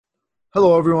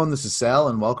Hello everyone, this is Sal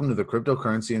and welcome to the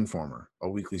Cryptocurrency Informer, a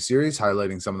weekly series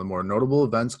highlighting some of the more notable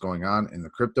events going on in the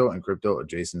crypto and crypto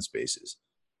adjacent spaces.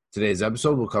 Today's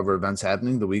episode will cover events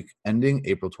happening the week ending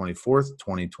April 24th,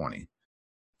 2020.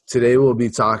 Today we'll be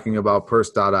talking about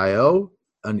Purse.io,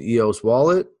 an EOS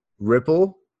wallet,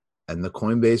 Ripple, and the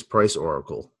Coinbase Price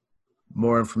Oracle.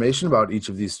 More information about each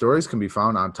of these stories can be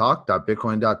found on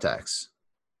Talk.Bitcoin.Tax.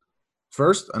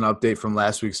 First, an update from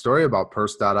last week's story about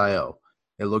Purse.io.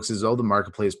 It looks as though the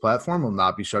marketplace platform will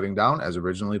not be shutting down as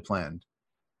originally planned.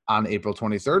 On April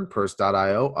 23rd,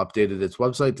 Purse.io updated its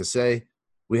website to say,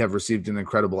 "We have received an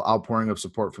incredible outpouring of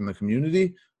support from the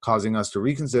community, causing us to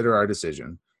reconsider our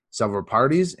decision. Several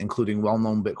parties, including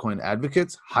well-known Bitcoin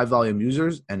advocates, high-volume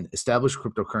users, and established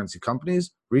cryptocurrency companies,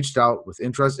 reached out with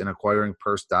interest in acquiring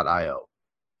Purse.io.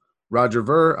 Roger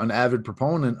Ver, an avid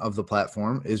proponent of the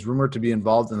platform, is rumored to be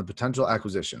involved in the potential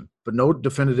acquisition, but no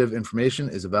definitive information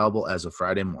is available as of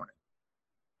Friday morning."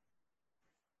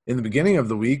 In the beginning of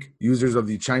the week, users of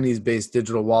the Chinese-based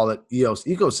digital wallet EOS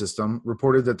Ecosystem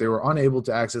reported that they were unable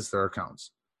to access their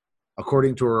accounts.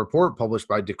 According to a report published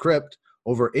by Decrypt,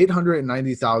 over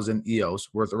 890,000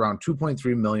 EOS, worth around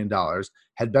 $2.3 million,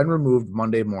 had been removed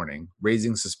Monday morning,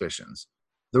 raising suspicions.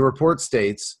 The report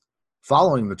states,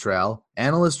 "Following the trail,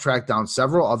 analysts tracked down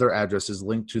several other addresses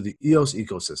linked to the EOS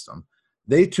ecosystem.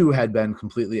 They too had been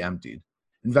completely emptied.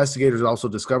 Investigators also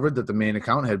discovered that the main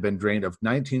account had been drained of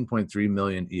 19.3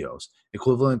 million EOS,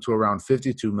 equivalent to around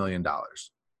 $52 million.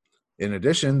 In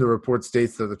addition, the report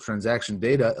states that the transaction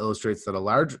data illustrates that a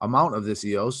large amount of this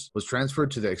EOS was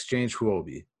transferred to the exchange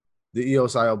Huobi. The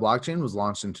EOS.io blockchain was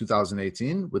launched in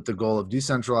 2018 with the goal of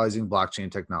decentralizing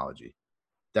blockchain technology.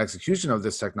 The execution of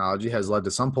this technology has led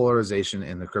to some polarization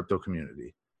in the crypto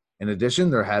community. In addition,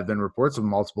 there have been reports of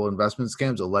multiple investment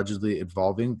scams allegedly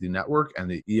involving the network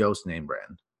and the EOS name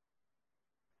brand.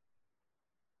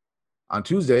 On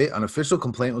Tuesday, an official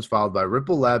complaint was filed by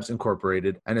Ripple Labs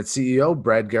Incorporated and its CEO,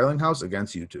 Brad Garlinghouse,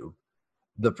 against YouTube.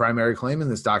 The primary claim in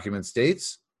this document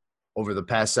states, "Over the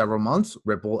past several months,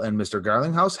 Ripple and Mr.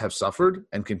 Garlinghouse have suffered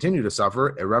and continue to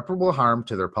suffer irreparable harm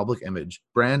to their public image,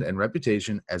 brand, and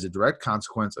reputation as a direct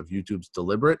consequence of YouTube's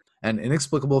deliberate and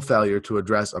inexplicable failure to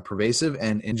address a pervasive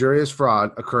and injurious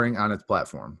fraud occurring on its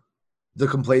platform." The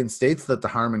complaint states that the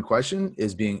harm in question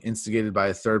is being instigated by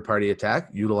a third-party attack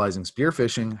utilizing spear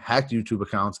phishing, hacked YouTube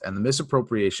accounts, and the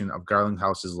misappropriation of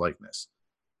Garlinghouse's likeness.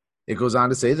 It goes on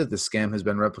to say that the scam has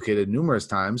been replicated numerous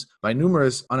times by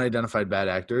numerous unidentified bad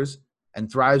actors and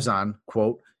thrives on,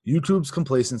 quote, "YouTube's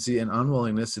complacency and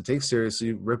unwillingness to take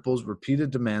seriously Ripple's repeated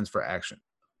demands for action."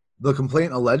 The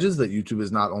complaint alleges that YouTube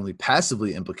is not only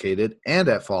passively implicated and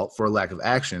at fault for a lack of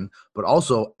action, but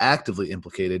also actively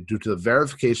implicated due to the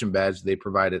verification badge they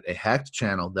provided a hacked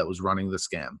channel that was running the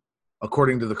scam.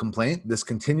 According to the complaint, this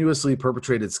continuously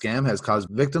perpetrated scam has caused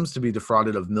victims to be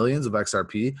defrauded of millions of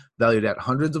XRP valued at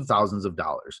hundreds of thousands of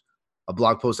dollars. A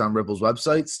blog post on Ripple's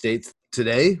website states,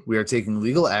 "Today, we are taking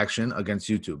legal action against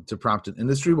YouTube to prompt an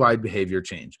industry-wide behavior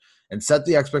change and set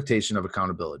the expectation of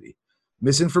accountability.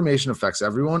 Misinformation affects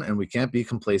everyone, and we can't be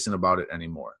complacent about it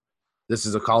anymore. This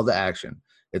is a call to action.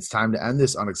 It's time to end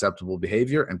this unacceptable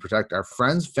behavior and protect our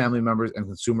friends, family members, and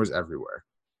consumers everywhere.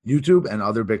 YouTube and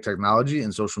other big technology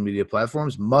and social media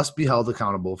platforms must be held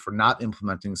accountable for not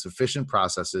implementing sufficient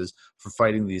processes for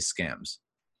fighting these scams."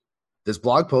 This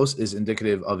blog post is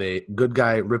indicative of a good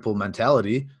guy Ripple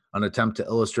mentality, an attempt to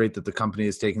illustrate that the company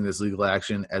is taking this legal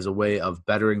action as a way of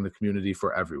bettering the community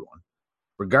for everyone.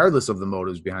 Regardless of the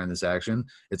motives behind this action,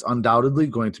 it's undoubtedly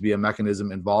going to be a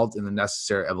mechanism involved in the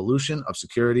necessary evolution of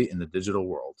security in the digital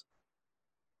world.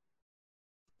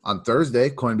 On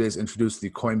Thursday, Coinbase introduced the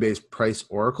Coinbase Price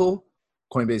Oracle.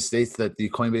 Coinbase states that the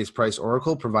Coinbase Price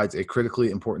Oracle provides a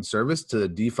critically important service to the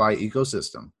DeFi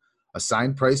ecosystem, a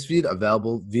signed price feed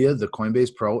available via the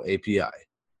Coinbase Pro API.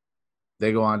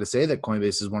 They go on to say that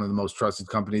Coinbase is one of the most trusted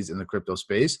companies in the crypto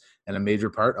space, and a major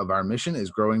part of our mission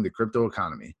is growing the crypto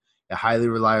economy. A highly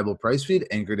reliable price feed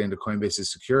anchored into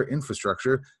Coinbase's secure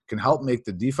infrastructure can help make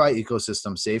the DeFi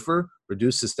ecosystem safer,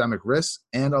 reduce systemic risks,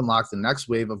 and unlock the next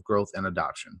wave of growth and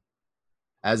adoption.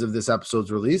 As of this episode's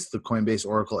release, the Coinbase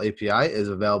Oracle API is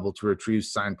available to retrieve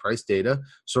signed price data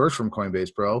sourced from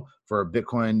Coinbase Pro for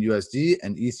Bitcoin USD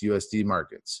and ETH USD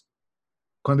markets.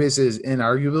 Coinbase is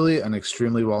inarguably an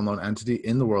extremely well-known entity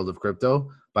in the world of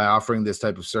crypto. By offering this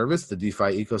type of service, the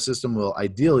DeFi ecosystem will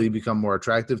ideally become more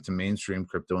attractive to mainstream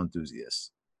crypto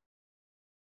enthusiasts.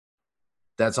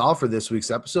 That's all for this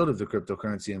week's episode of the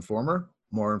Cryptocurrency Informer.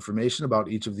 More information about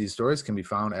each of these stories can be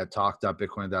found at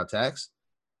Talk.Bitcoin.Tax.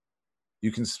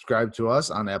 You can subscribe to us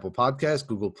on Apple Podcasts,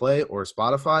 Google Play, or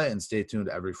Spotify, and stay tuned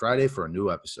every Friday for a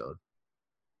new episode.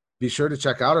 Be sure to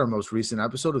check out our most recent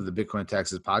episode of the Bitcoin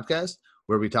Taxes podcast,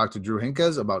 where we talk to Drew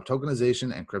Hinkes about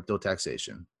tokenization and crypto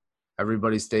taxation.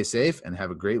 Everybody stay safe and have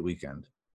a great weekend.